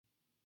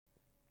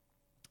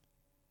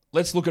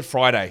let's look at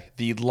Friday,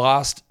 the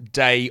last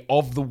day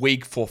of the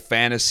week for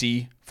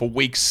fantasy. For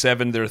week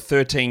 7, there are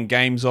 13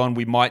 games on.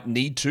 We might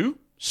need to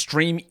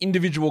stream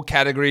individual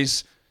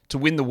categories to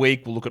win the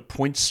week. We'll look at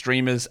point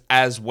streamers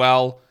as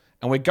well.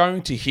 And we're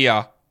going to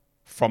hear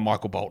from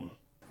Michael Bolton.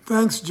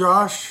 Thanks,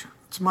 Josh.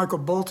 It's Michael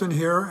Bolton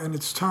here, and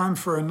it's time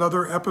for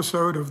another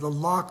episode of the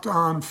Locked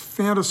On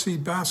Fantasy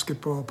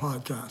Basketball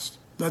Podcast.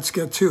 Let's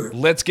get to it.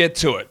 Let's get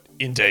to it,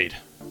 indeed.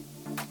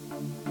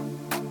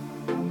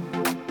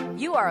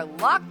 You are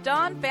Locked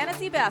On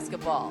Fantasy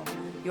Basketball,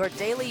 your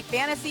daily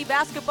fantasy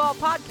basketball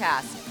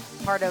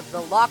podcast, part of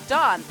the Locked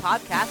On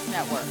Podcast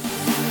Network.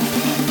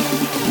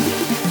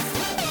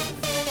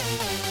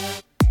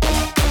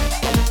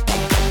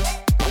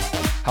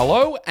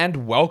 Hello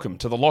and welcome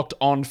to the Locked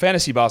On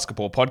Fantasy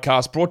Basketball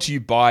Podcast, brought to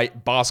you by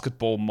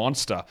Basketball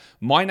Monster.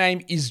 My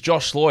name is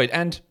Josh Lloyd,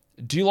 and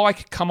do you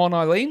like Come On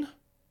Eileen?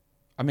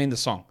 I mean the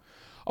song.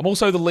 I'm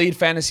also the lead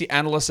fantasy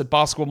analyst at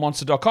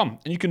basketballmonster.com,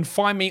 and you can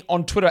find me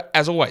on Twitter,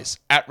 as always,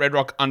 at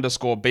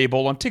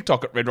redrock_bball, on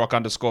TikTok at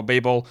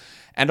redrock_bball,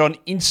 and on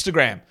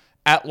Instagram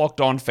at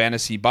Locked On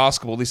Fantasy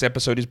Basketball. This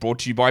episode is brought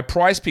to you by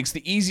PrizePicks,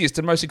 the easiest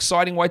and most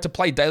exciting way to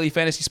play daily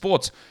fantasy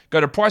sports.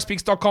 Go to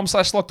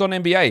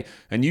prizepicks.com/LockedOnNBA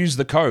and use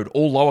the code,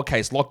 all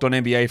lowercase,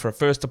 LockedOnNBA for a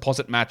first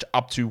deposit match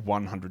up to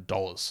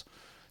 $100.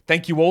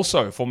 Thank you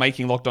also for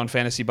making Locked On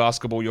Fantasy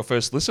Basketball your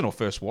first listen or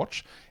first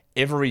watch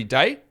every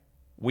day.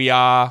 We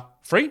are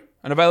free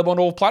and available on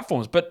all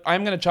platforms, but I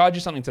am going to charge you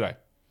something today.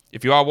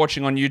 If you are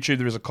watching on YouTube,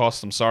 there is a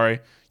cost. I'm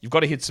sorry. You've got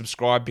to hit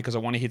subscribe because I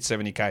want to hit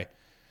 70K.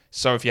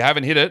 So if you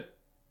haven't hit it,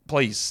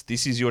 please,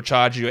 this is your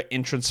charge, your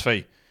entrance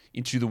fee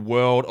into the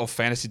world of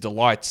fantasy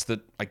delights that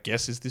I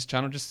guess is this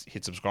channel. Just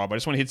hit subscribe. I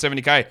just want to hit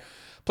 70K.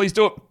 Please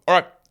do it. All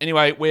right.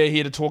 Anyway, we're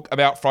here to talk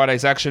about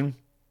Friday's action.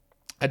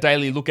 A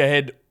daily look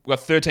ahead. We've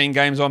got 13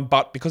 games on,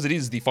 but because it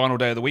is the final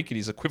day of the week, it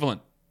is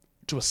equivalent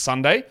to a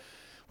Sunday.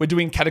 We're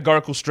doing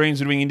categorical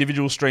streams. We're doing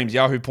individual streams.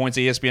 Yahoo Points,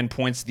 ESPN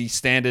Points, the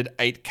standard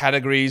 8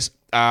 categories,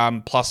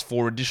 plus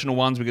 4 additional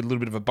ones. We get a little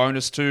bit of a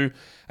bonus too.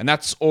 And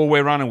that's all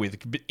we're running with.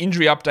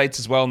 Injury updates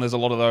as well, and there's a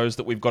lot of those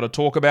that we've got to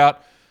talk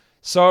about.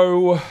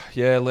 So,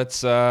 yeah,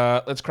 let's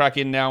crack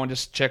in now and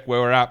just check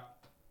where we're at.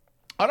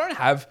 I don't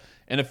have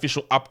an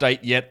official update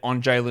yet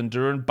on Jalen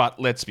Duren, but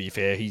let's be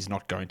fair, he's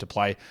not going to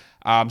play.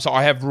 So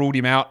I have ruled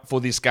him out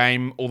for this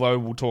game, although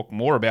we'll talk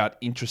more about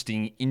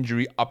interesting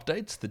injury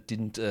updates that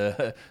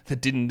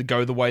didn't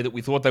go the way that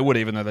we thought they would,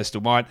 even though they still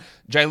might.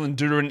 Jalen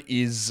Duren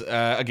is,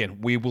 again,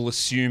 we will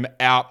assume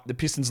out. The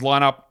Pistons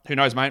lineup, who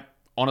knows, mate?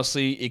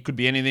 Honestly, it could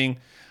be anything.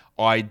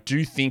 I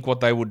do think what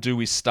they will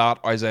do is start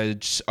Isaiah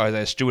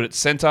Stewart at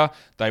center.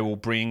 They will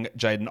bring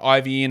Jaden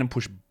Ivey in and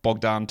push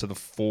Bojan to the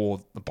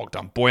 4.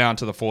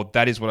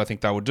 That is what I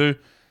think they will do.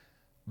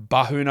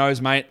 But who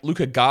knows, mate?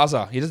 Luka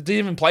Garza, he didn't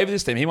even play for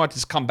this team. He might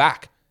just come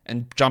back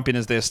and jump in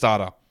as their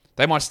starter.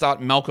 They might start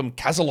Malcolm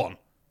Kazalon.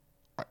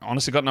 I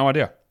honestly got no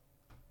idea.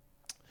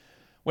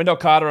 Wendell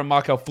Carter and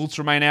Markelle Fultz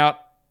remain out.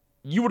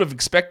 You would have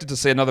expected to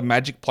see another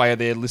Magic player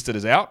there listed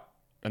as out,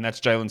 and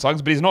that's Jalen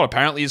Suggs, but he's not.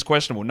 Apparently he's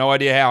questionable. No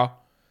idea how.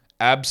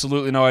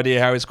 Absolutely no idea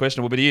how he's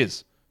questionable, but he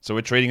is. So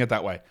we're treating it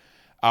that way.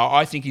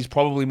 I think he's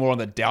probably more on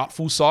the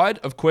doubtful side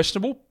of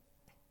questionable,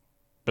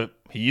 but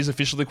he is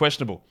officially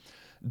questionable.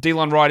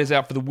 Delon Wright is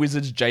out for the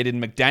Wizards.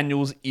 Jaden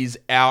McDaniels is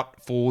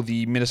out for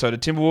the Minnesota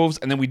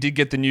Timberwolves. And then we did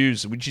get the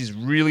news, which is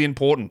really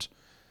important.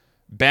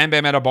 Bam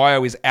Bam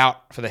Adebayo is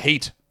out for the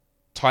Heat.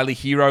 Tyler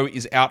Hero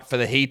is out for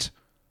the Heat.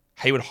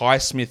 Haywood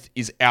Highsmith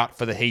is out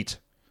for the Heat.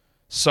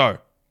 So,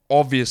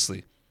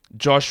 obviously,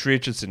 Josh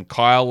Richardson,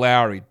 Kyle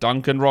Lowry,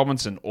 Duncan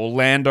Robinson,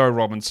 Orlando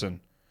Robinson,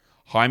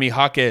 Jaime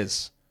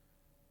Jaquez.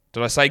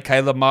 Did I say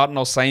Caleb Martin?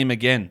 I'll say him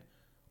again.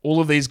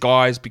 All of these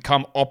guys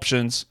become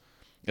options,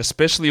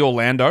 especially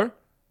Orlando.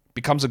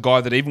 Becomes a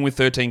guy that even with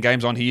 13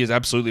 games on, he is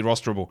absolutely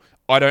rosterable.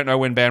 I don't know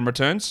when Bam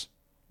returns,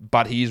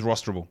 but he is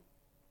rosterable.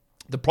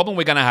 The problem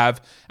we're going to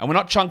have, and we're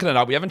not chunking it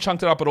up, we haven't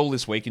chunked it up at all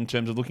this week in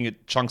terms of looking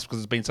at chunks because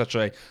it's been such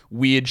a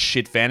weird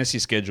shit fantasy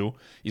schedule,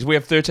 is we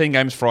have 13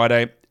 games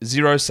Friday,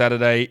 0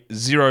 Saturday,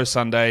 0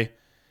 Sunday,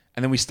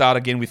 and then we start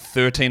again with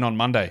 13 on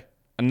Monday.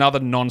 Another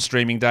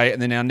non-streaming day,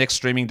 and then our next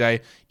streaming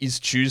day is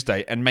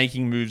Tuesday. And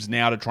making moves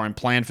now to try and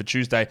plan for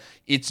Tuesday,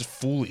 it's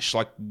foolish.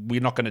 Like, we're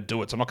not going to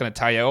do it. So I'm not going to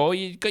tell you, oh,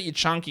 you got your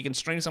chunk, you can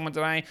stream someone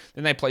today,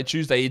 then they play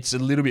Tuesday. It's a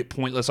little bit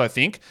pointless, I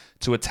think,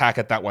 to attack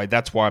it that way.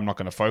 That's why I'm not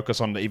going to focus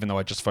on it, even though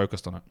I just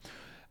focused on it.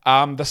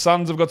 The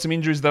Suns have got some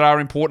injuries that are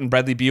important.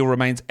 Bradley Beal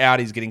remains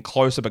out. He's getting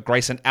closer, but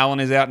Grayson Allen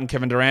is out and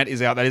Kevin Durant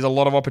is out. That is a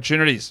lot of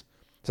opportunities.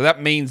 So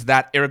that means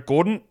that Eric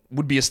Gordon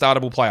would be a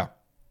startable player.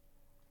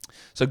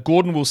 So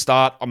Gordon will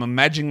start. I'm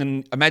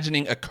imagining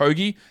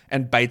Okogie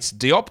and Bates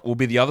Diop will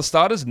be the other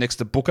starters next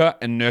to Booker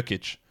and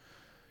Nurkic.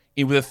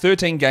 With a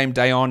 13-game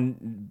day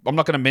on, I'm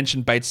not going to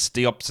mention Bates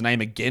Diop's name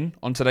again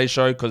on today's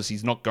show because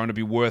he's not going to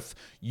be worth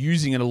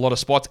using in a lot of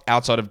spots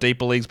outside of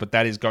deeper leagues, but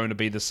that is going to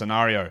be the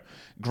scenario.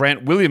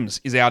 Grant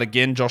Williams is out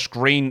again. Josh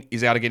Green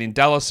is out again in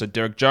Dallas, so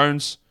Derek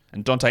Jones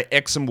and Dante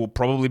Exum will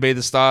probably be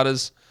the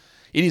starters.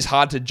 It is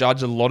hard to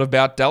judge a lot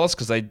about Dallas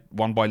because they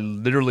won by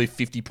literally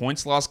 50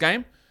 points last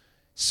game.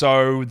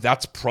 So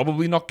that's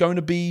probably not going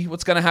to be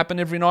what's going to happen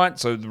every night.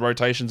 So the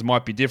rotations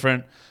might be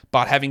different.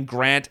 But having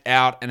Grant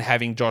out and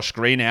having Josh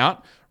Green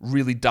out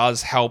really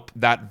does help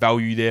that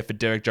value there for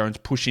Derek Jones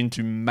push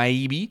into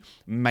maybe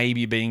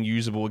being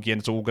usable again.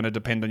 It's all going to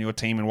depend on your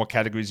team and what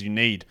categories you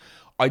need.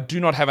 I do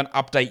not have an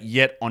update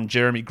yet on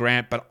Jeremy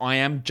Grant, but I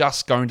am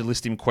just going to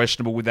list him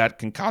questionable with that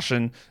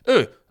concussion.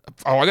 I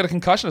got a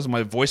concussion as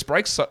my voice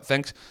breaks. So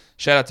thanks.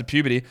 Shout out to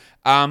puberty.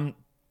 I'm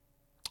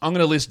going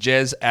to list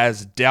Jez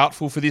as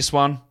doubtful for this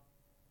one,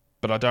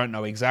 but I don't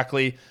know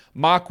exactly.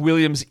 Mark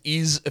Williams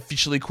is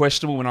officially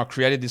questionable. When I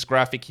created this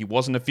graphic, he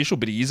wasn't official,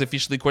 but he is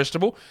officially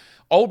questionable.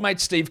 Old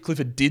mate Steve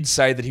Clifford did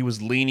say that he was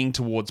leaning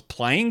towards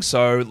playing,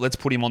 so let's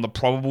put him on the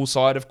probable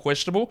side of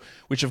questionable,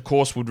 which of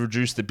course would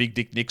reduce the Big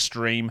Dick Nick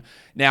stream.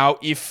 Now,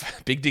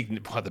 if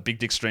the Big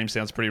Dick stream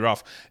sounds pretty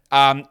rough.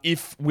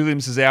 If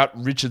Williams is out,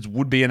 Richards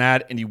would be an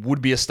ad, and he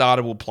would be a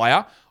startable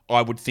player,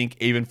 I would think,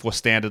 even for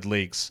standard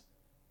leagues.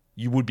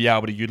 You would be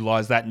able to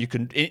utilize that. And you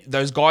can,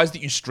 those guys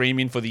that you stream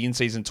in for the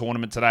in-season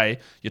tournament today,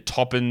 your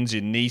Toppins,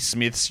 your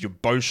Neesmiths, your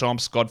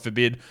Beauchamps, God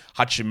forbid,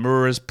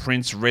 Hachimuras,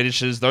 Prince,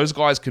 Reddishes, those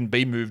guys can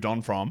be moved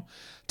on from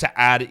to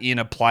add in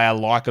a player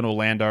like an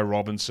Orlando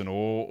Robinson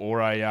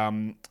or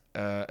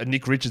a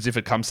Nick Richards if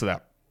it comes to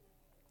that.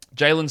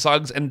 Jalen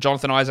Suggs and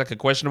Jonathan Isaac are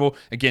questionable.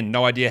 Again,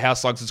 no idea how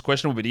Suggs is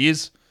questionable, but he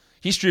is.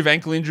 History of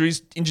ankle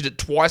injuries, injured it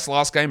twice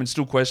last game and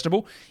still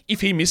questionable.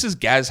 If he misses,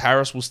 Gaz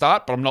Harris will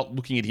start, but I'm not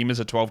looking at him as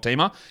a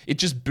 12-teamer. It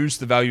just boosts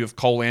the value of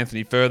Cole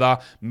Anthony further,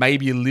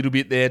 maybe a little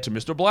bit there to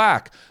Mr.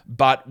 Black,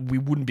 but we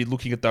wouldn't be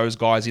looking at those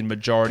guys in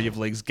majority of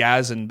leagues.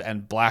 Gaz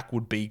and Black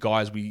would be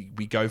guys we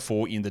go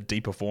for in the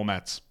deeper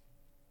formats.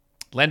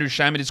 Landry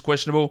Shamet is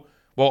questionable.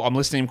 Well, I'm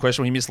listing him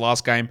questionable. He missed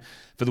last game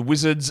for the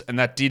Wizards, and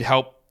that did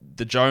help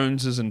the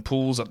Joneses and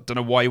Pools. I don't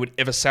know why you would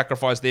ever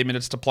sacrifice their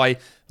minutes to play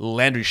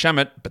Landry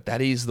Shamet, but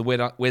that is the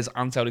Wes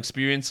Unseld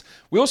experience.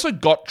 We also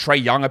got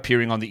Trae Young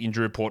appearing on the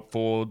injury report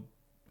for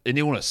an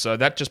illness, so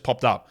that just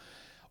popped up.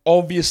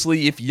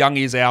 Obviously, if Young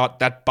is out,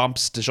 that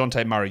bumps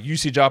DeJounte Murray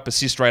usage up,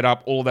 assist rate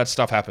up, all that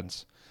stuff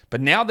happens.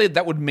 But now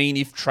that would mean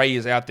if Trae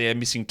is out there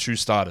missing 2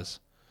 starters.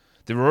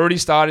 They're already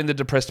starting the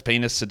depressed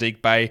penis,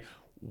 Sadiq Bey.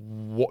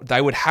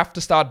 They would have to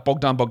start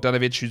Bogdan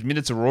Bogdanovic, whose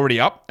minutes are already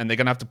up, and they're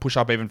going to have to push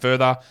up even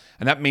further.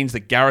 And that means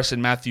that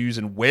Garrison Matthews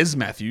and Wes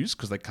Matthews,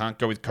 because they can't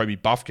go with Kobe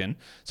Buffkin,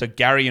 so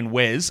Gary and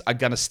Wes are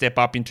going to step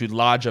up into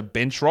larger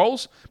bench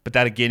roles, but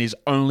that again is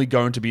only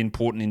going to be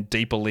important in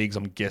deeper leagues,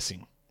 I'm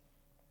guessing.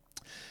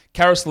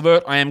 Karis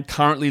LeVert, I am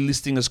currently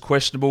listing as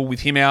questionable.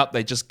 With him out,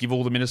 they just give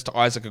all the minutes to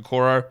Isaac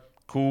Okoro.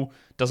 Cool.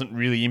 Doesn't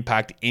really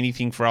impact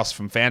anything for us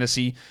from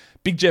fantasy.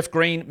 Big Jeff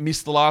Green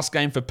missed the last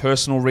game for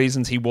personal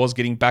reasons. He was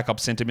getting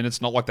backup center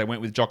minutes, not like they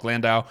went with Jock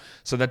Landale.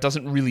 So that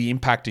doesn't really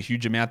impact a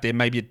huge amount there.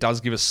 Maybe it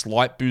does give a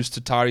slight boost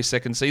to Tari's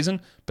second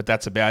season, but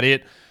that's about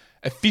it.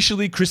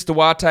 Officially, Chris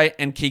Duarte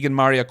and Keegan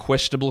Murray are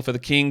questionable for the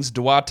Kings.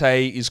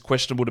 Duarte is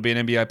questionable to be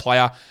an NBA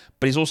player,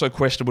 but he's also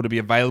questionable to be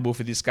available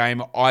for this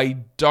game.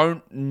 We're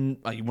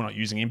not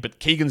using him, but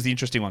Keegan's the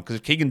interesting one, because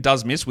if Keegan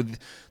does miss with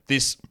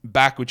this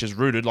back, which is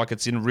rooted, like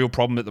it's in a real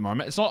problem at the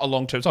moment, it's not a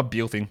long-term, it's not a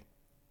Beal thing.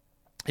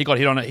 He got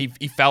hit on it.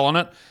 He fell on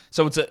it.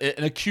 So it's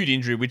an acute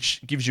injury, which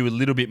gives you a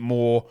little bit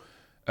more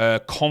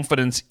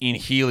confidence in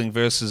healing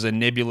versus a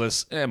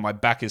nebulous, my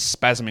back is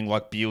spasming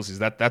like Beal's is.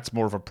 That's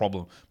more of a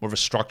problem, more of a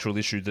structural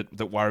issue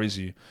that worries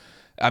you.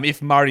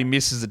 If Murray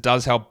misses, it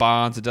does help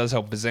Barnes. It does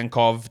help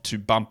Vezenkov to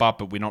bump up,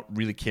 but we're not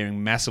really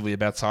caring massively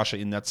about Sasha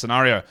in that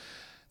scenario.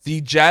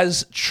 The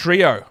Jazz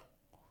trio.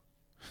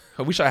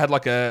 I wish I had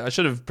I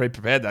should have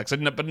pre-prepared that,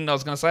 but I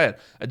was going to say it.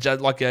 A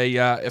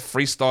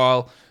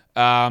freestyle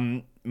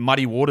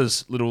Muddy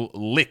Waters little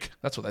lick.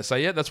 That's what they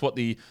say, yeah? That's what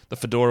the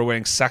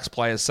fedora-wearing sax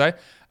players say.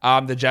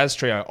 The Jazz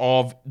trio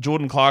of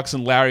Jordan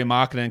Clarkson, Larry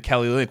Markkinen, and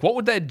Kelly Olynyk. What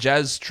would their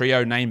Jazz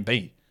trio name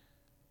be?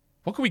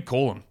 What could we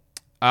call them?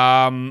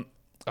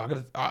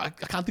 I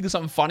can't think of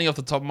something funny off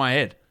the top of my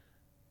head.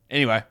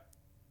 Anyway,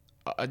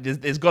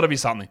 there's got to be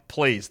something.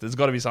 Please, there's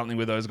got to be something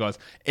with those guys.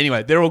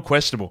 Anyway, they're all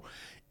questionable.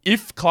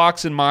 If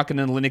Clarkson,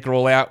 Markkinen, and Olynyk are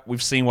all out,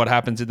 we've seen what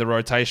happens in the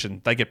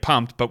rotation. They get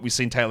pumped, but we've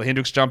seen Taylor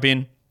Hendricks jump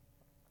in.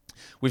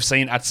 We've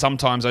seen at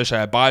sometimes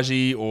Ochai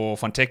Agbaji or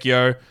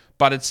Fontecchio,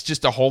 but it's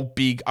just a whole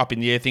big up in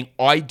the air thing.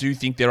 I do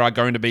think there are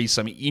going to be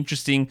some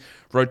interesting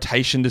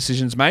rotation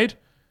decisions made.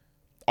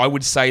 I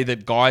would say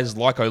that guys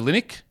like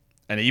Olynyk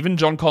and even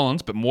John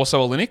Collins, but more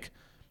so Olynyk,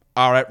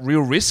 are at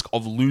real risk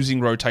of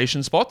losing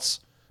rotation spots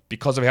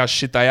because of how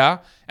shit they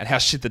are and how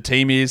shit the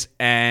team is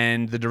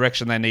and the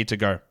direction they need to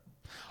go.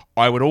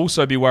 I would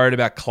also be worried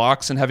about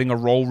Clarkson having a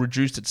role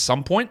reduced at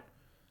some point,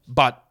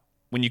 but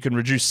when you can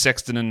reduce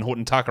Sexton and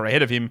Horton Tucker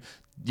ahead of him,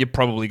 you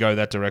probably go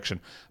that direction.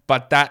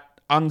 But that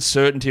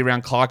uncertainty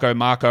around Clarko,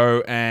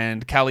 Marco,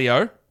 and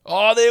Callio.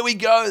 Oh, there we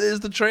go. There's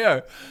the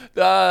trio.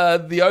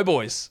 The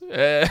O-Boys.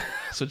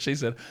 That's what she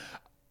said.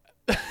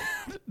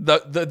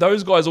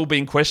 Those guys all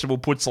being questionable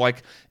puts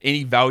like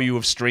any value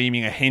of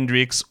streaming a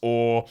Hendricks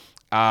or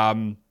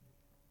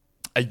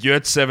a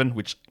Yurtseven,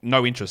 which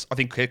no interest. I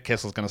think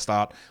Kessler's going to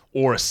start,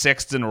 or a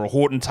Sexton, or a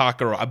Horton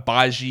Tucker, or a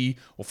Baji,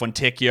 or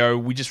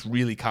Fontecchio. We just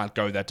really can't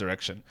go that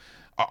direction.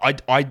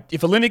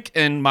 If Olynyk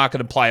and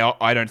Markkanen play,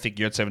 I don't think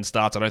Yurtseven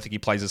starts. I don't think he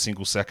plays a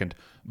single second.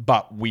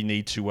 But we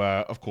need to,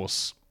 of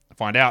course,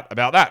 find out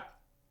about that.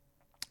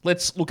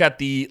 Let's look at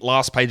the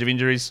last page of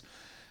injuries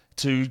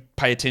to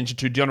pay attention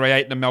to. DeAndre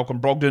Ayton and Malcolm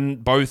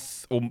Brogdon,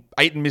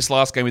 Ayton missed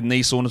last game with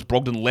knee soreness.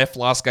 Brogdon left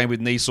last game with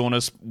knee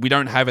soreness. We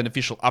don't have an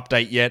official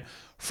update yet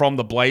from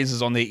the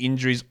Blazers on their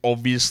injuries,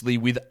 obviously,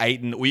 with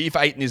Ayton. If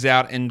Ayton is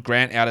out and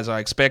Grant out as I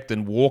expect,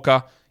 then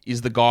Walker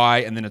is the guy,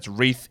 and then it's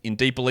Reith in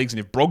deeper leagues. And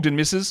if Brogdon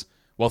misses,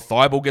 well,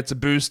 Thibault gets a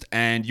boost,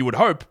 and you would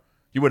hope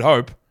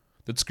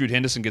that Scoot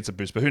Henderson gets a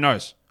boost, but who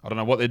knows? I don't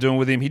know what they're doing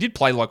with him. He did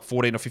play like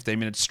 14 or 15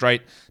 minutes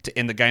straight to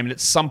end the game, and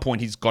at some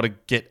point he's got to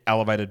get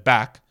elevated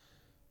back.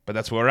 But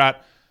that's where we're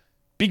at.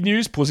 Big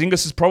news,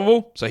 Porzingis is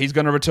probable, so he's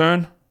going to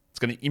return. It's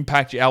going to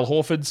impact your Al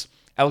Horfords.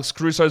 Alex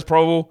Caruso's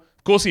probable.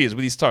 Of course he is,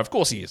 with his toe. Of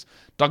course he is.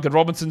 Duncan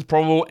Robinson's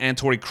probable, and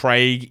Torrey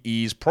Craig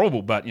is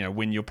probable. But,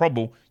 when you're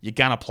probable, you're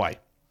going to play.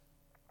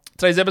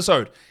 Today's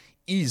episode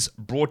is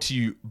brought to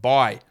you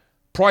by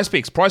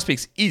PrizePicks.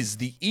 PrizePicks is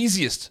the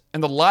easiest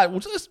and the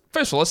largest.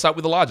 First of all, let's start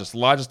with the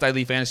largest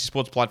daily fantasy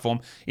sports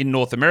platform in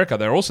North America.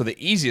 They're also the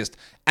easiest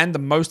and the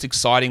most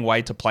exciting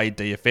way to play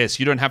DFS.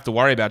 You don't have to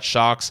worry about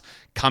sharks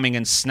coming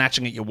and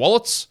snatching at your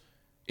wallets.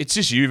 It's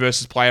just you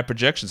versus player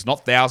projections,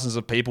 not thousands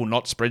of people,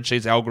 not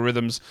spreadsheets,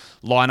 algorithms,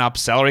 lineups,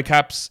 salary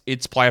caps.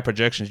 It's player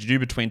projections. You do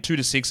between 2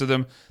 to 6 of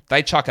them.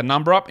 They chuck a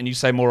number up and you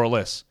say more or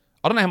less.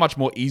 I don't know how much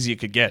more easy it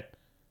could get.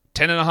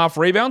 10.5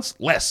 rebounds?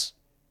 Less.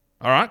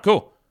 All right,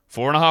 cool.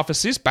 4.5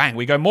 assists, bang,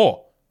 we go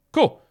more.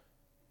 Cool.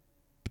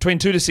 Between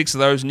 2 to 6 of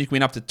those, and you can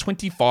win up to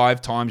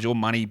 25 times your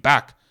money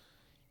back.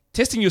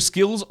 Testing your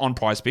skills on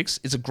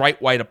PrizePicks is a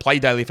great way to play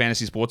daily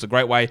fantasy sports, a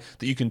great way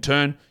that you can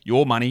turn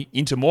your money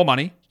into more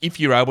money if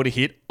you're able to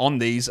hit on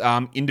these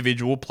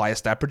individual player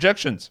stat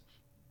projections.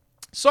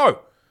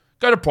 So,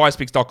 go to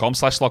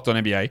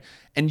prizepicks.com/LockedOnNBA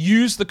and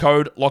use the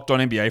code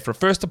LockedOnNBA for a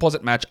first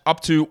deposit match up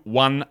to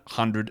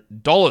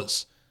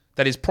 $100.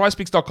 That is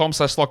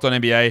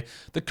prizepicks.com/LockedOnNBA.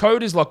 The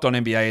code is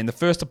LockedOnNBA, and the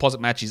first deposit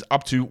match is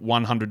up to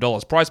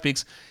 $100.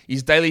 PrizePicks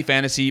is daily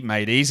fantasy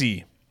made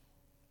easy.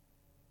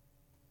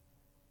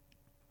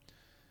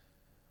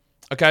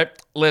 Okay,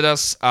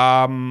 let's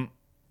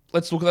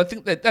look at, I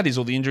think that is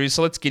all the injuries.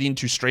 So let's get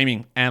into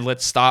streaming, and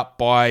let's start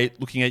by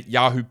looking at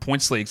Yahoo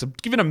Points Leagues. I'm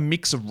giving a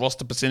mix of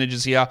roster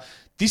percentages here.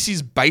 This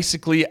is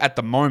basically, at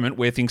the moment,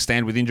 where things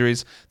stand with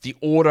injuries, the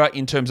order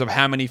in terms of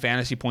how many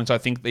fantasy points I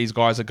think these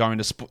guys are going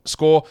to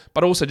score,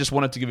 but also just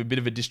wanted to give a bit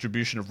of a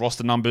distribution of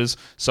roster numbers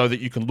so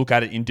that you can look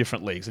at it in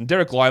different leagues. And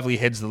Derek Lively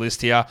heads the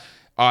list here.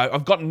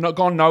 I've gone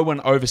no one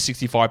over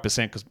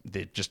 65% because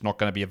they're just not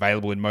going to be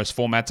available in most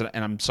formats.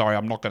 And I'm sorry,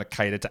 I'm not going to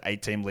cater to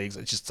 8-team leagues.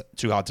 It's just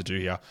too hard to do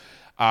here.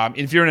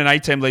 If you're in an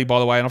 8-team league, by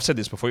the way, and I've said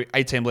this before,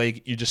 8-team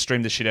league, you just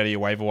stream the shit out of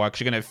your waiver wire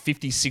because you're going to have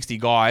 50, 60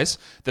 guys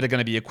that are going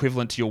to be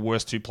equivalent to your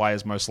worst 2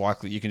 players, most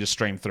likely. You can just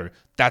stream through.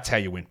 That's how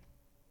you win.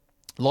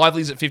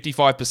 Lively's at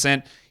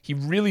 55%. He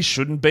really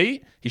shouldn't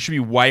be. He should be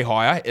way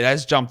higher. It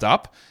has jumped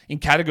up. In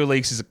category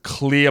leagues, he's a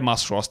clear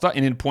must roster.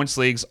 And in points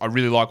leagues, I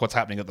really like what's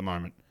happening at the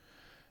moment.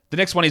 The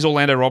next one is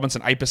Orlando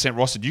Robinson, 8%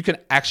 rostered. You can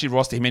actually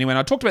roster him anyway. And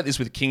I talked about this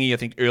with Kingy, I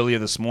think, earlier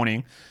this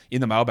morning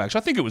in the mailbag. So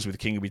I think it was with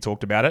Kingy we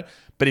talked about it.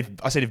 But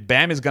if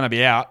Bam is going to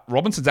be out,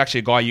 Robinson's actually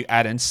a guy you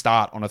add and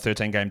start on a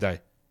 13-game day.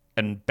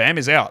 And Bam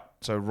is out.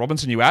 So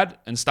Robinson you add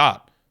and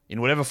start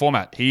in whatever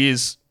format. He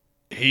is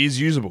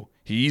usable.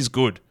 He is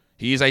good.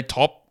 He is a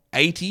top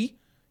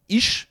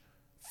 80-ish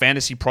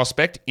fantasy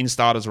prospect in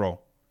starter's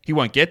role. He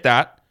won't get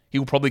that. He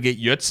will probably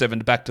get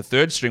Yurtseven back to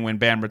third string when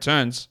Bam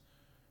returns.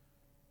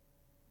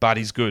 But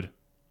he's good.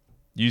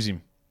 Use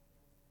him.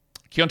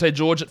 Keontae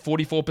George at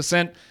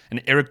 44%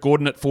 and Eric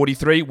Gordon at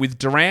 43%. With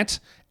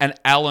Durant and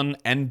Allen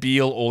and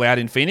Beal all out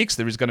in Phoenix,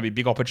 there is going to be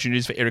big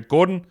opportunities for Eric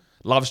Gordon.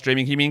 Love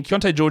streaming him in.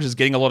 Keontae George is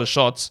getting a lot of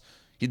shots.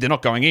 They're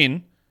not going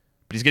in,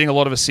 but he's getting a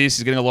lot of assists.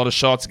 He's getting a lot of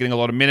shots. He's getting a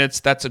lot of minutes.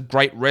 That's a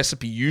great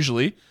recipe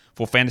usually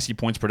for fantasy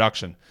points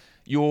production.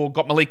 You've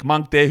got Malik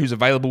Monk there who's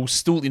available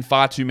still in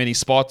far too many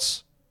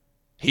spots.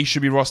 He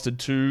should be rostered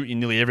too in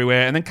nearly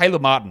everywhere. And then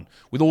Caleb Martin,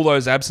 with all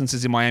those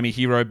absences in Miami,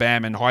 Hero,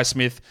 Bam, and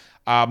Highsmith,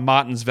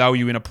 Martin's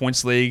value in a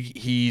points league,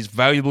 he's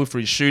valuable for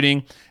his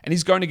shooting, and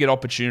he's going to get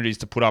opportunities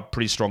to put up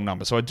pretty strong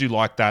numbers. So I do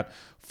like that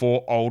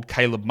for old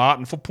Caleb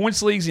Martin. For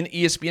points leagues in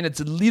ESPN, it's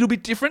a little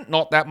bit different,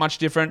 not that much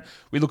different.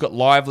 We look at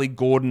Lively,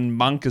 Gordon,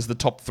 Monk as the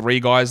top 3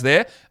 guys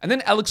there. And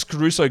then Alex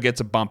Caruso gets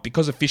a bump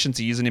because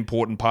efficiency is an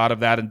important part of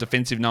that, and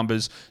defensive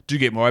numbers do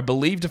get more. I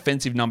believe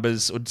defensive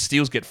numbers, or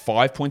steals, get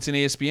 5 points in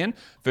ESPN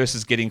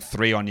versus getting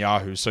 3 on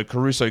Yahoo. So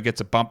Caruso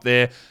gets a bump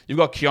there. You've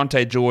got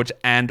Keontae George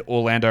and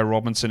Orlando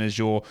Robinson as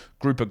your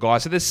group of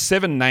guys. So there's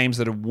 7 names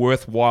that are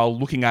worthwhile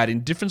looking at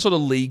in different sort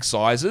of league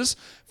sizes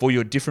for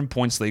your different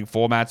points league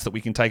formats that we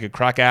can take a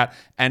crack at,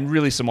 and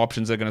really some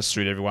options that are going to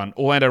suit everyone.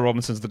 Orlando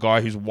Robinson's the guy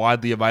who's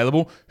widely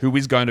available, who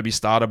is going to be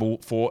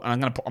startable for,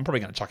 and I'm probably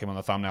going to chuck him on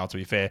the thumbnail to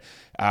be fair,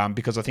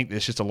 because I think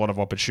there's just a lot of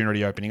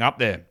opportunity opening up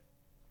there.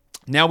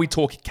 Now we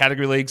talk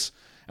category leagues,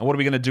 and what are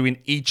we going to do in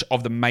each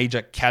of the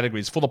major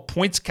categories? For the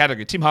points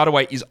category, Tim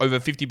Hardaway is over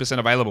 50%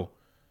 available.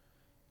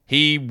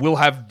 He will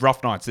have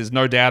rough nights. There's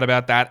no doubt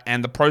about that.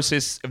 And the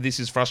process of this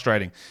is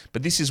frustrating.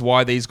 But this is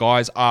why these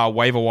guys are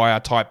waiver wire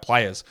type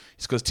players.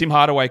 It's because Tim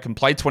Hardaway can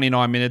play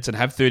 29 minutes and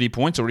have 30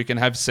 points, or he can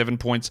have 7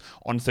 points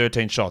on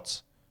 13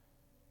 shots.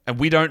 And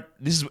we don't,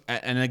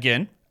 and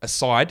again,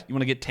 aside, you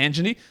want to get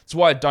tangenty? That's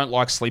why I don't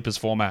like sleepers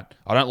format.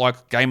 I don't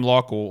like game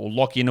lock or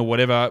lock in or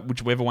whatever,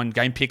 whichever one,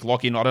 game pick,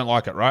 lock in. I don't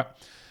like it, right?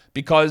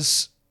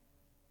 Because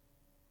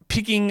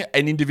picking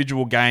an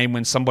individual game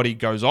when somebody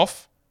goes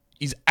off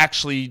is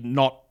actually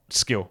not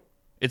skill.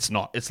 It's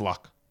not. It's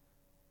luck.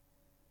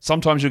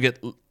 Sometimes you'll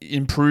get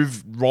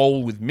improved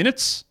role with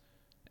minutes,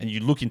 and you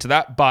look into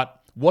that.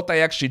 But what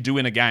they actually do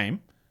in a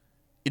game,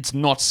 it's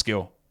not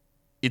skill.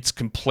 It's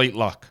complete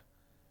luck.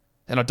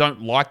 And I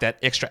don't like that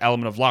extra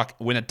element of luck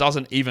when it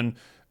doesn't even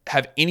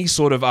have any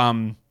sort of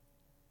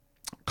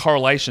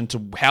correlation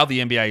to how the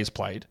NBA is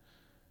played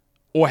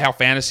or how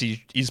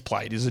fantasy is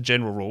played is a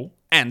general rule.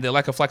 And their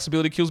lack of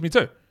flexibility kills me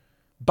too.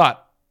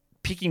 But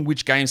picking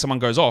which game someone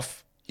goes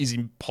off is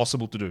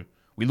impossible to do.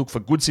 We look for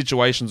good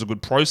situations or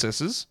good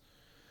processes,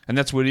 and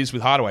that's what it is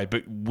with Hardaway,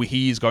 but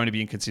he is going to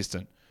be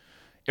inconsistent.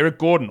 Eric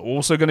Gordon,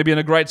 also going to be in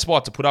a great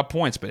spot to put up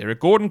points, but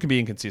Eric Gordon can be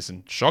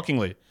inconsistent,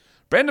 shockingly.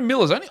 Brandon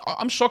Miller's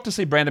I'm shocked to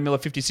see Brandon Miller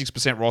 56%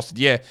 rostered.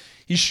 Yeah,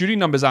 his shooting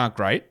numbers aren't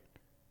great,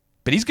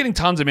 but he's getting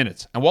tons of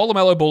minutes. And while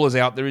LaMelo Ball is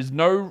out, there is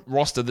no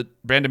roster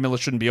that Brandon Miller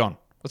shouldn't be on.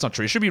 That's not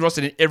true. He should be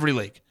rostered in every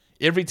league.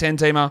 Every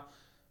 10-teamer,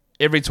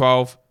 every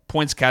 12,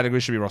 points category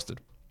should be rostered.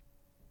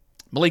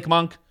 Malik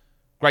Monk,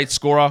 great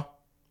scorer,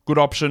 good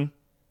option.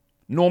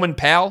 Norman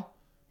Powell,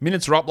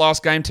 minutes are up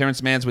last game.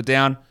 Terrence Manns were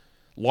down.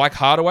 Like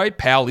Hardaway,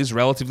 Powell is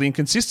relatively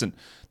inconsistent.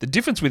 The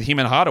difference with him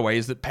and Hardaway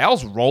is that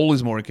Powell's role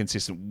is more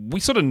inconsistent. We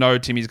sort of know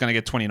Timmy's going to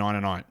get 29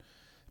 a night.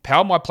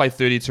 Powell might play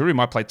 32, he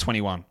might play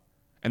 21.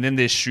 And then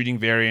there's shooting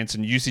variance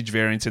and usage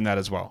variance in that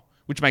as well,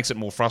 which makes it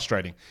more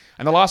frustrating.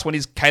 And the last one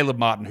is Caleb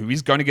Martin, who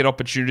is going to get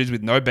opportunities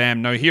with no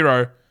Bam, no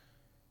Hero.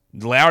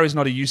 Lowry's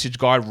not a usage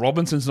guy.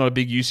 Robinson's not a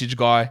big usage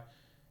guy.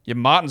 Yeah,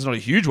 Martin's not a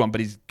huge one,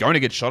 but he's going to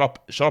get shot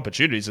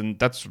opportunities, and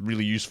that's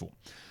really useful.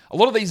 A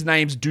lot of these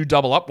names do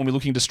double up when we're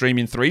looking to stream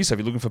in threes. So if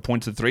you're looking for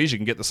points to threes, you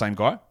can get the same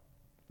guy.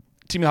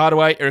 Timmy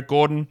Hardaway, Eric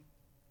Gordon,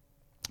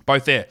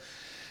 both there.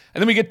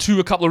 And then we get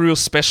to a couple of real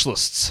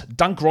specialists,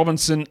 Dunk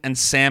Robinson and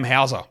Sam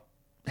Hauser.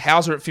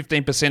 Hauser at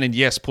 15%, and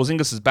yes,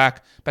 Porzingis is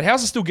back, but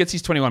Hauser still gets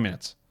his 21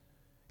 minutes.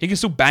 He can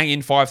still bang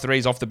in 5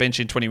 threes off the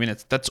bench in 20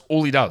 minutes. That's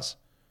all he does.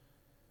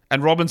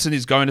 And Robinson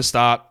is going to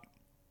start,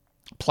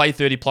 play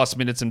 30-plus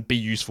minutes, and be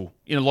useful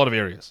in a lot of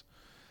areas.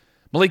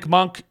 Malik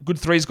Monk, good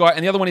threes guy.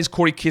 And the other one is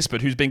Corey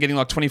Kispert, who's been getting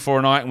like 24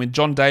 a night. And with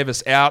John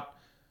Davis out,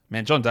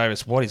 man, John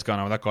Davis, what is going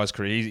on with that guy's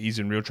career? He's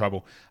in real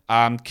trouble.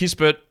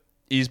 Kispert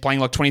is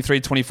playing like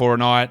 23, 24 a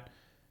night.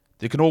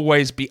 There can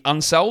always be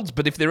unselds,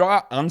 but if there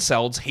are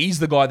unselds, he's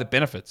the guy that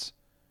benefits.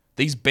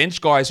 These bench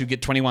guys who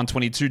get 21,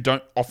 22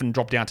 don't often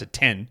drop down to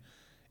 10.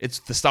 It's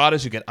the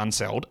starters who get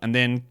unselled, and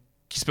then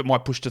Kispert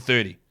might push to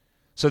 30.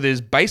 So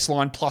there's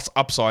baseline plus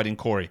upside in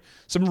Corey.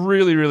 Some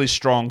really, really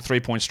strong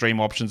three-point stream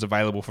options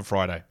available for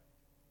Friday.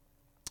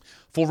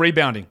 For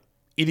rebounding,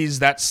 it is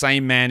that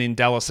same man in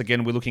Dallas.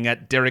 Again, we're looking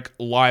at Derek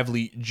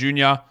Lively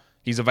Jr.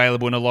 He's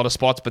available in a lot of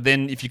spots, but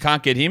then if you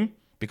can't get him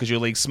because your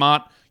league's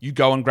smart, you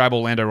go and grab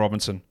Orlando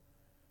Robinson.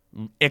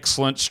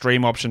 Excellent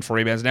stream option for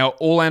rebounds. Now,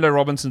 Orlando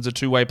Robinson's a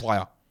two-way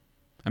player.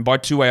 And by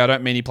two-way, I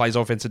don't mean he plays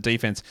offense and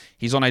defense.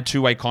 He's on a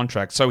two-way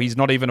contract, so he's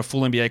not even a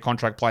full NBA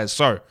contract player.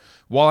 So,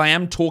 while I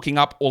am talking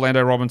up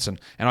Orlando Robinson,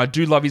 and I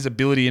do love his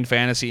ability in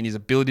fantasy and his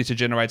ability to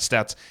generate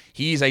stats,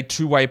 he is a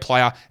two-way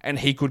player, and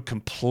he could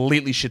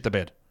completely shit the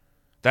bed.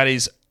 That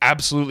is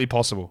absolutely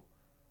possible.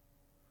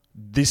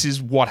 This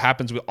is what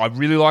happens with... I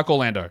really like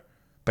Orlando,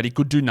 but he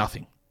could do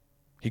nothing.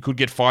 He could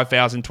get 5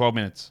 fouls in 12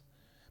 minutes.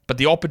 But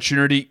the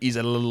opportunity is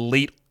at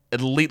elite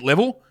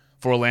level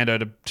for Orlando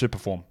to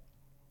perform.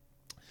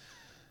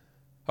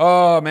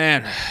 Oh,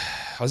 man.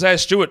 Isaiah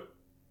Stewart.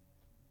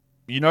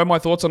 You know my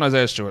thoughts on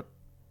Isaiah Stewart.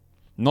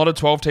 Not a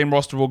 12-team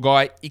rosterable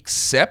guy,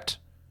 except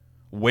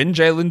when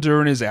Jalen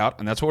Duren is out,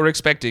 and that's what we're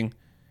expecting,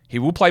 he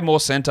will play more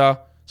center,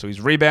 so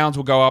his rebounds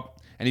will go up,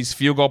 and his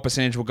field goal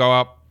percentage will go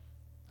up,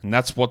 and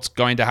that's what's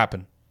going to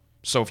happen.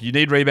 So if you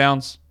need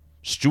rebounds,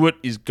 Stewart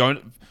is going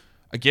to...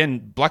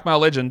 Again, blackmail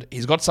legend,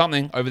 he's got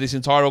something over this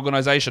entire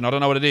organization. I don't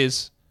know what it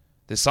is.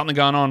 There's something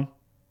going on.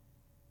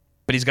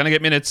 But he's going to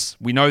get minutes.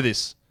 We know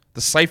this.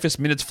 The safest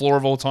minutes floor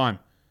of all time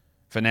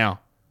for now.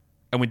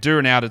 And with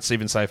Duren out, it's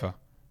even safer.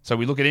 So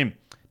we look at him.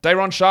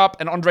 Day'Ron Sharpe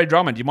and Andre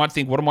Drummond. You might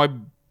think, what am I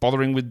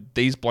bothering with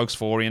these blokes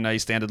for in a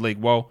standard league?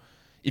 Well,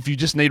 if you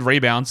just need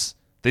rebounds,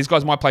 these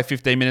guys might play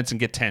 15 minutes and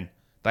get 10.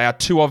 They are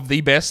two of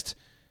the best.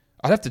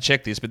 I'd have to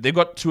check this, but they've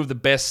got two of the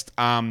best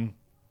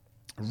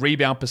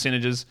rebound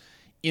percentages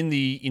in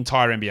the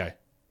entire NBA.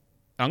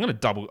 I am going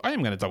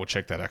to double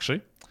check that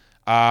actually,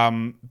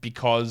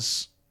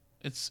 because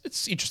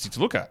it's interesting to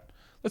look at.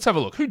 let's have a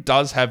look. Who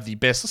does have the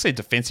best, let's say,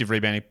 defensive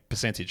rebounding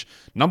percentage?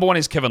 Number 1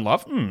 is Kevin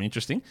Love.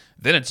 Interesting.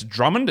 Then it's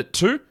Drummond at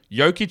 2.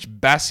 Jokic,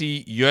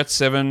 Bassi, Yurt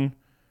 7.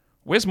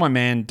 Where's my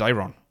man,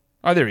 Dayron?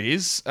 Oh, there he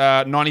is.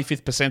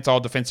 95th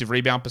percentile defensive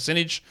rebound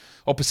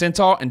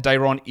percentile. And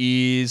Dayron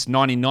is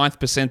 99th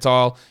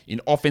percentile in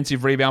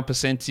offensive rebound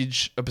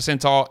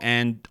percentile.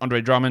 And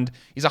Andre Drummond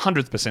is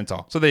 100th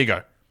percentile. So there you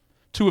go.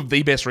 2 of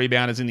the best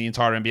rebounders in the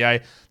entire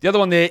NBA. The other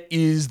one there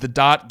is the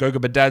Dart, Goga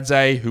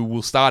Badadze, who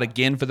will start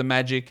again for the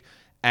Magic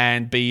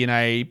and be in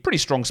a pretty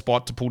strong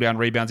spot to pull down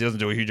rebounds. He doesn't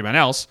do a huge amount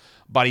else,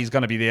 but he's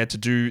going to be there to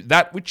do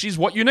that, which is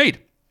what you need.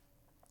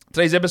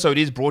 Today's episode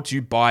is brought to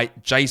you by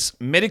Jase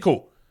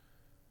Medical.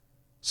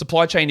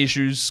 Supply chain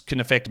issues can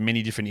affect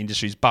many different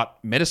industries, but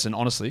medicine,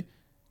 honestly,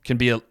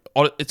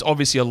 it's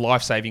obviously a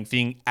life-saving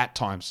thing at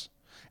times.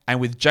 And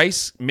with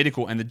Jase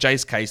Medical and the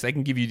Jase case, they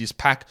can give you this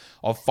pack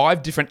of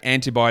 5 different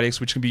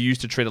antibiotics which can be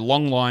used to treat a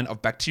long line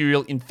of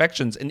bacterial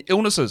infections and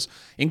illnesses,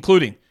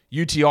 including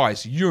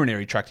UTIs,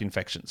 urinary tract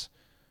infections,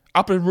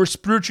 upper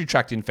respiratory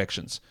tract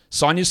infections,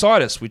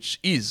 sinusitis, which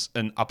is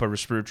an upper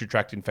respiratory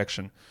tract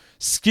infection,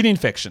 skin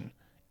infection,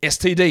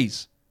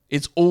 STDs.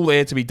 It's all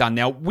there to be done.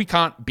 Now, we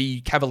can't be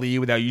cavalier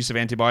with our use of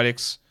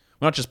antibiotics.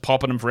 We're not just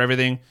popping them for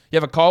everything. You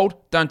have a cold,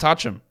 don't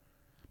touch them.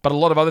 But a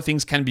lot of other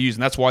things can be used,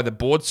 and that's why the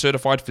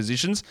board-certified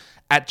physicians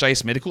at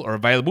Jase Medical are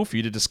available for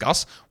you to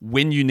discuss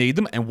when you need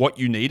them and what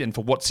you need and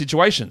for what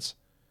situations.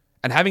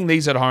 And having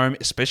these at home,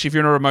 especially if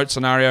you're in a remote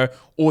scenario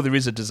or there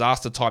is a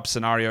disaster-type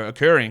scenario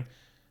occurring,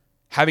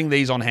 having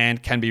these on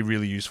hand can be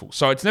really useful.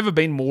 So it's never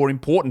been more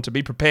important to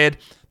be prepared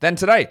than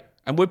today.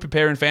 And we're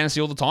preparing fantasy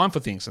all the time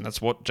for things, and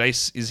that's what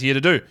Jase is here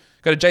to do.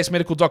 Go to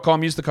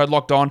jasemedical.com, use the code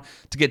LOCKEDON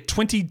to get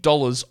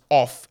 $20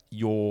 off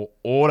your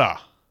order.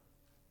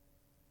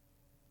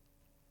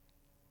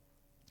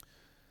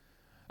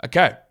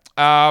 Okay.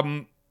 What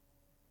do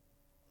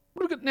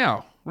we got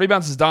now?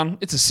 Rebounds is done.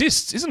 It's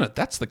assists, isn't it?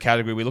 That's the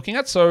category we're looking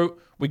at. So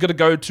we got to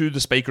go to the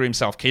speaker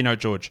himself, Keynote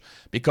George,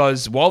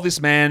 because while this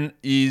man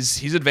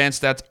his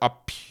advanced stats are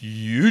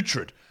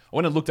putrid. I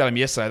went and looked at them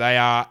yesterday. They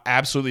are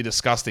absolutely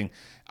disgusting.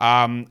 Because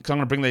I'm going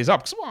to bring these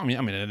up because I'm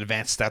in an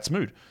advanced stats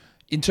mood.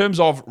 In terms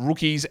of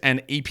rookies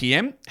and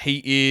EPM,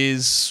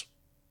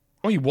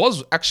 he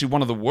was actually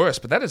one of the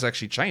worst, but that has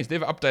actually changed. They've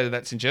updated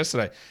that since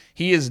yesterday.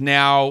 He is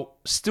now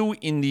still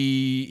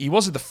he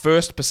was at the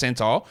 1st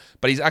percentile,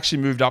 but he's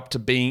actually moved up to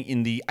being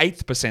in the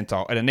 8th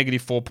percentile at a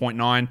negative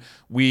 4.9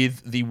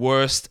 with the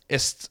worst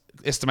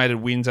estimated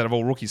wins out of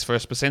all rookies,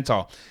 1st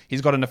percentile. He's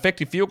got an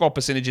effective field goal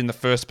percentage in the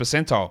 1st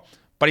percentile,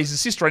 but his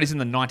assist rate is in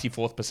the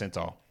 94th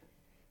percentile.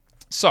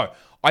 So,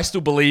 I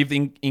still believe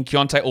in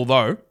Keontae,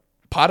 although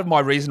part of my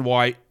reason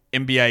why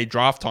NBA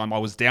draft time I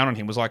was down on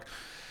him was like,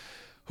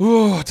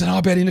 oh, I don't know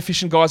about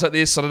inefficient guys like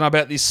this. I don't know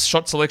about this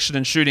shot selection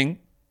and shooting.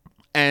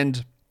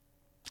 And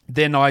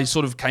then I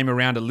sort of came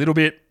around a little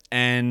bit,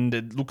 and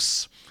it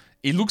looks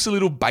a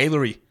little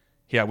Baylory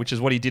here, which is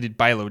what he did at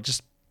Baylor.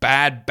 Just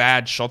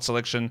bad shot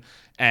selection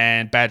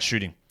and bad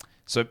shooting.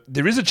 So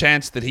there is a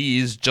chance that he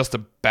is just a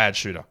bad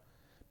shooter.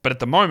 But at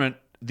the moment,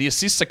 the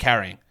assists are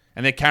carrying.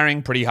 And they're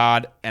carrying pretty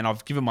hard, and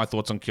I've given my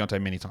thoughts on Keontae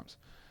many times.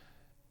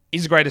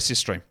 He's a great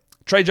assist stream.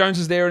 Trey Jones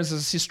is there as an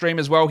assist stream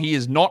as well. He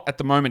is not at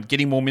the moment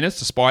getting more minutes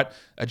despite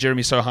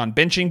Jeremy Sohan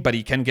benching, but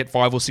he can get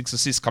 5 or 6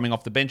 assists coming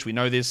off the bench. We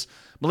know this.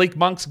 Malik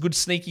Monk's a good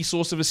sneaky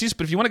source of assists,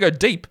 but if you want to go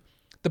deep,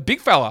 the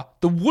big fella,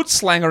 the wood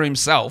slanger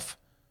himself,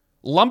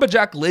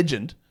 lumberjack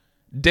legend,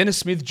 Dennis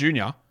Smith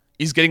Jr.,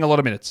 is getting a lot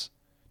of minutes.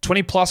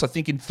 20 plus, I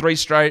think, in 3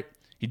 straight.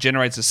 He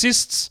generates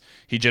assists.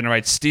 He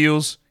generates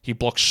steals. He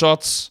blocks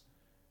shots.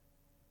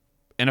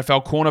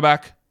 NFL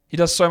cornerback. He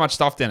does so much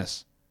stuff,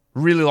 Dennis.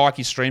 Really like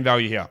his stream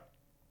value here.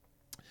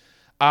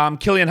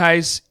 Killian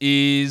Hayes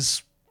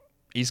is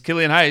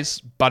Killian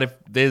Hayes, but if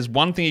there's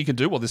one thing he can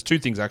do, well, there's 2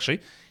 things actually.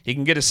 He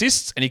can get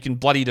assists and he can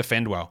bloody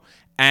defend well.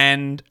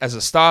 And as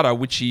a starter,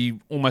 which he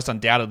almost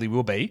undoubtedly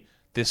will be,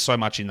 there's so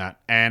much in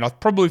that. And I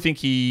probably think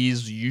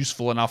he's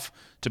useful enough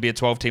to be a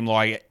 12-team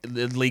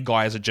league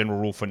guy as a general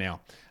rule for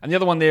now. And the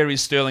other one there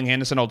is Sterling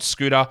Henderson, old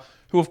Scooter,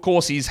 who of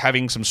course is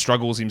having some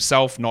struggles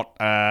himself, not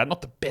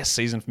the best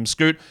season from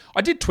Scoot.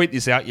 I did tweet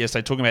this out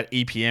yesterday talking about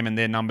EPM and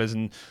their numbers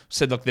and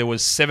said, look, there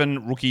was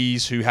 10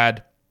 rookies who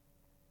had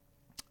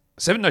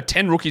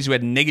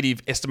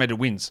negative estimated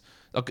wins.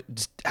 Look,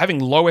 having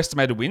low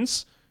estimated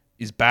wins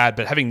is bad,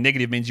 but having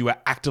negative means you are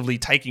actively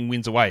taking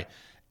wins away.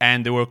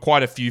 And there were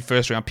quite a few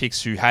first-round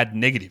picks who had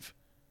negative,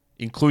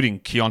 including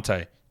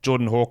Keontae,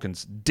 Jordan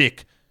Hawkins,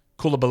 Dick,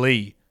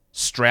 Coulibaly,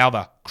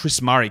 Strouder, Chris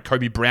Murray,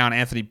 Kobe Brown,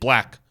 Anthony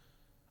Black,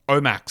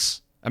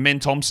 Omax, Amen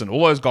Thompson.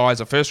 All those guys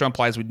are first-round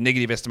players with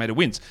negative estimated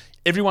wins.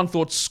 Everyone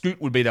thought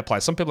Scoot would be that player.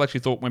 Some people actually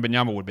thought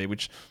Wembanyama would be,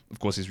 which, of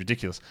course, is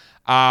ridiculous.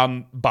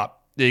 But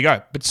there you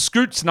go. But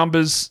Scoot's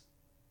numbers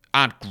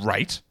aren't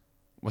great.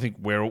 I think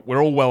we're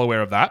all well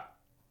aware of that.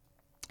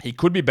 He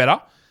could be better,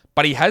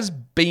 but he has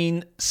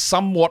been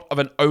somewhat of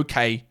an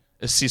okay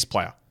assist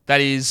player.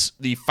 That is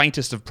the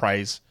faintest of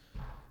praise.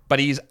 But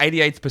he is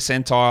 88th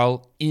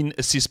percentile in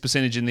assist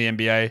percentage in the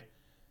NBA.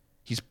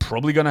 He's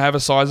probably going to have a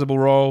sizable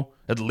role,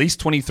 at least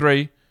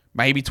 23,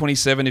 maybe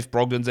 27 if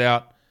Brogdon's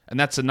out. And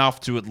that's enough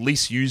to at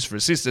least use for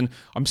assist. And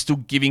I'm still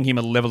giving him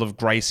a level of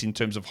grace in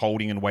terms of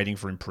holding and waiting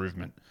for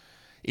improvement.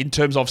 In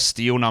terms of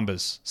steal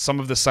numbers, some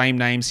of the same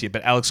names here,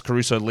 but Alex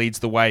Caruso leads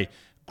the way.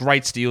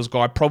 Great steals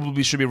guy.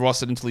 Probably should be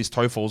rostered until his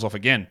toe falls off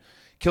again.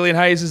 Killian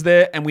Hayes is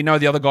there, and we know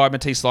the other guy,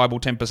 Matisse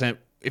Thybulle, 10%.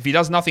 If he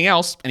does nothing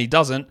else, and he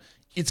doesn't,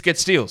 it's get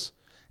steals.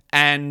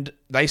 And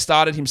they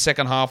started him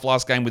second half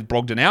last game with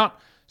Brogdon out,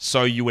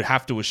 so you would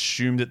have to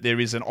assume that there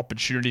is an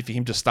opportunity for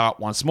him to start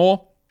once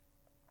more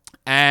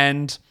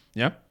and,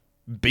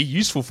 be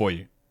useful for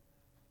you.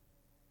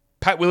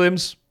 Pat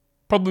Williams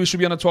probably should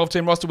be on a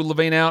 12-team roster with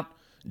Levine out.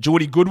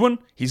 Jordy Goodwin,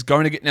 he's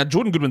going to get... Now,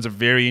 Jordan Goodwin's a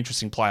very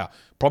interesting player.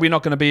 Probably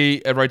not going to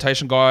be a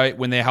rotation guy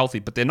when they're healthy,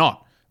 but they're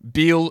not.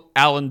 Beal,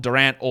 Allen,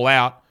 Durant, all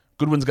out.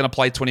 Goodwin's going to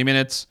play 20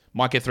 minutes,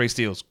 might get 3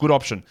 steals. Good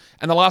option.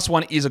 And the last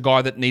one is a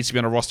guy that needs to be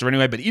on a roster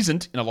anyway, but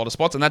isn't in a lot of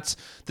spots, and that's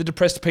the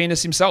depressed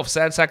penis himself,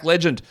 Sad Sack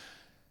legend,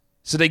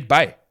 Saddiq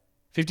Bey.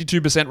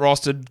 52%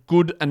 rostered,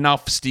 good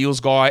enough steals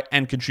guy,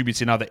 and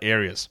contributes in other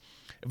areas.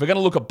 If we're going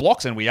to look at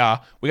blocks, and we're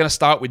going to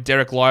start with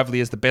Derek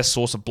Lively as the best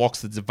source of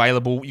blocks that's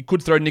available. You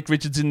could throw Nick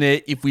Richards in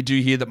there if we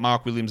do hear that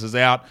Mark Williams is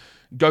out.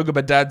 Goga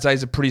Badadze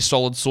is a pretty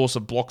solid source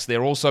of blocks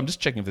there also. I'm just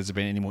checking if there's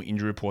been any more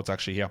injury reports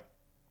actually here.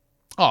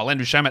 Oh,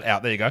 Landry Shamet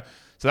out. There you go.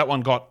 So that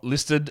one got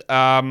listed.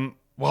 They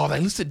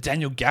listed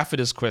Daniel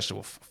Gafford as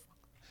questionable.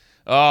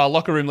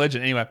 Locker room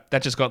legend. Anyway,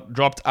 that just got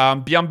dropped.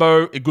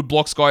 Biyombo, a good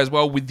blocks guy as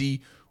well with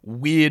the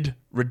weird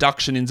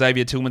reduction in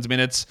Xavier Tillman's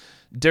minutes.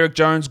 Derek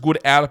Jones, good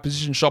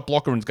out-of-position shot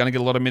blocker and is going to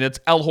get a lot of minutes.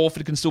 Al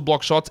Horford can still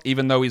block shots,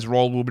 even though his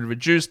role will be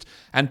reduced.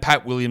 And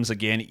Pat Williams,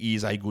 again,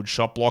 is a good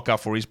shot blocker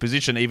for his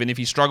position, even if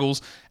he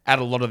struggles at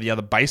a lot of the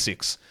other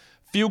basics.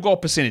 Field goal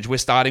percentage, we're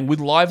starting with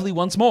Lively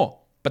once more.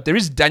 But there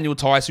is Daniel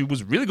Tice, who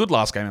was really good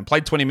last game and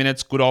played 20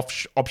 minutes. Good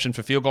option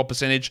for field goal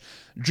percentage.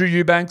 Drew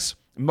Eubanks,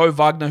 Mo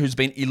Wagner, who's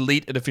been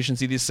elite at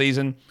efficiency this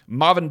season.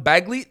 Marvin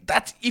Bagley,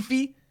 that's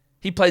iffy.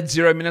 He played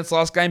 0 minutes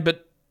last game,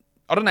 but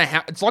I don't know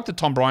how. It's like the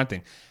Tom Bryant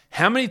thing.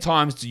 How many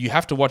times do you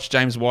have to watch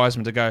James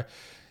Wiseman to go,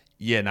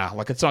 it's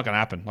not going to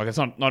happen. It's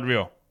not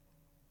real.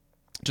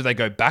 Do they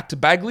go back to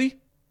Bagley?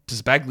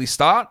 Does Bagley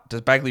start?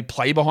 Does Bagley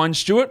play behind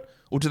Stewart?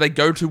 Or do they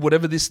go to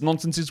whatever this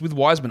nonsense is with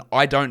Wiseman?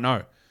 I don't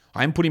know.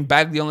 I am putting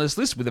Bagley on this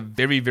list with a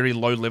very, very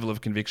low level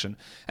of conviction.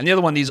 And the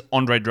other one is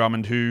Andre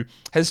Drummond, who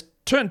has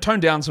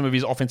toned down some of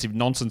his offensive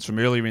nonsense from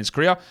earlier in his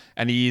career,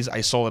 and he is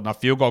a solid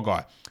enough field goal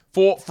guy.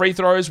 For free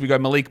throws, we go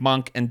Malik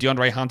Monk and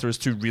DeAndre Hunter as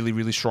 2 really,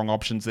 really strong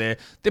options there.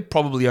 They're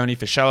probably only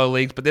for shallow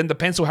leagues, but then the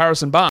pencil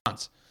Harrison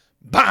Barnes.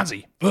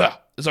 Barnesy!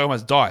 As I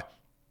almost die.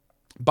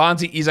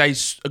 Barnesy is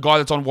a guy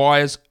that's on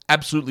wires,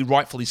 absolutely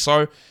rightfully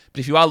so. But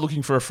if you are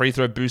looking for a free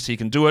throw boost, he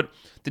can do it.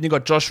 Then you've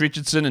got Josh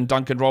Richardson and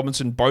Duncan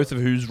Robinson, both of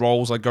whose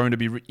roles are going to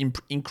be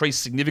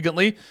increased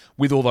significantly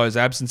with all those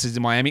absences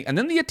in Miami. And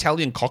then the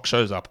Italian cock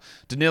shows up.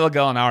 Danilo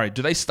Gallinari.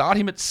 Do they start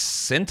him at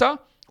center?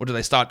 Or do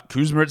they start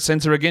Kuzma at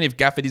center again if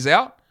Gafford is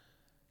out?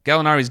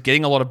 Gallinari is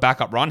getting a lot of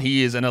backup run.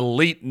 He is an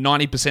elite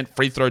 90%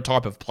 free throw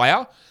type of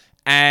player.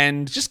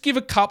 And just give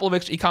a couple of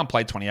extra... He can't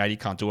play 28, he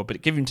can't do it,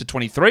 but give him to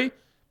 23.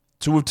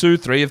 2 of 2,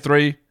 3 of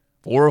 3,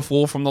 4 of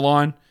 4 from the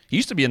line. He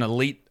used to be an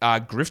elite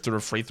grifter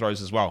of free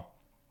throws as well.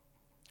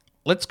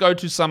 Let's go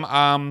to some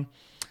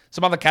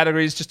other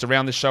categories just to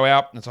round this show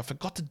out. And so I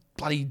forgot to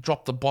bloody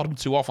drop the bottom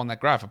 2 off on that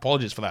graph.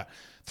 Apologies for that.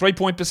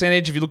 3-point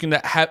percentage, if you're looking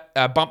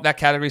to bump that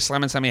category,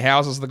 Slam and Sammy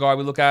Howes is the guy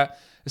we look at.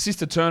 Assist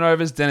to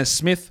turnovers, Dennis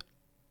Smith.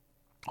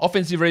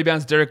 Offensive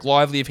rebounds, Derek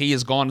Lively. If he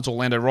is gone, it's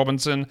Orlando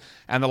Robinson.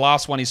 And the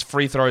last one is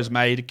free throws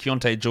made,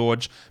 Keontae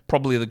George.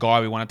 Probably the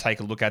guy we want to take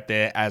a look at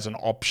there as an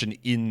option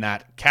in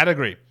that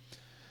category.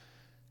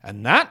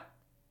 And that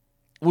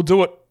will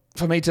do it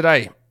for me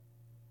today.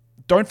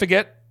 Don't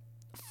forget,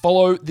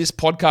 follow this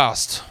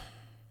podcast.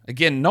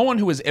 Again, no one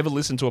who has ever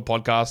listened to a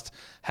podcast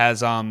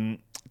has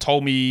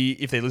told me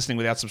if they're listening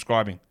without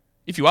subscribing.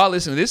 If you are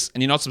listening to this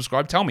and you're not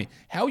subscribed, tell me.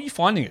 How are you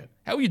finding it?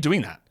 How are you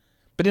doing that?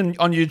 But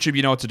on YouTube,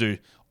 you know what to do.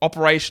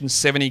 Operation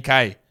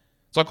 70K.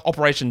 It's like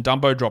Operation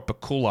Dumbo Drop,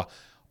 but cooler.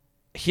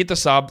 Hit the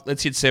sub.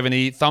 Let's hit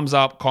 70. Thumbs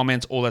up,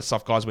 comments, all that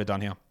stuff, guys. We're done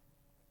here.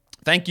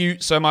 Thank you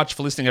so much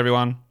for listening,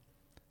 everyone.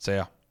 See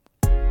ya.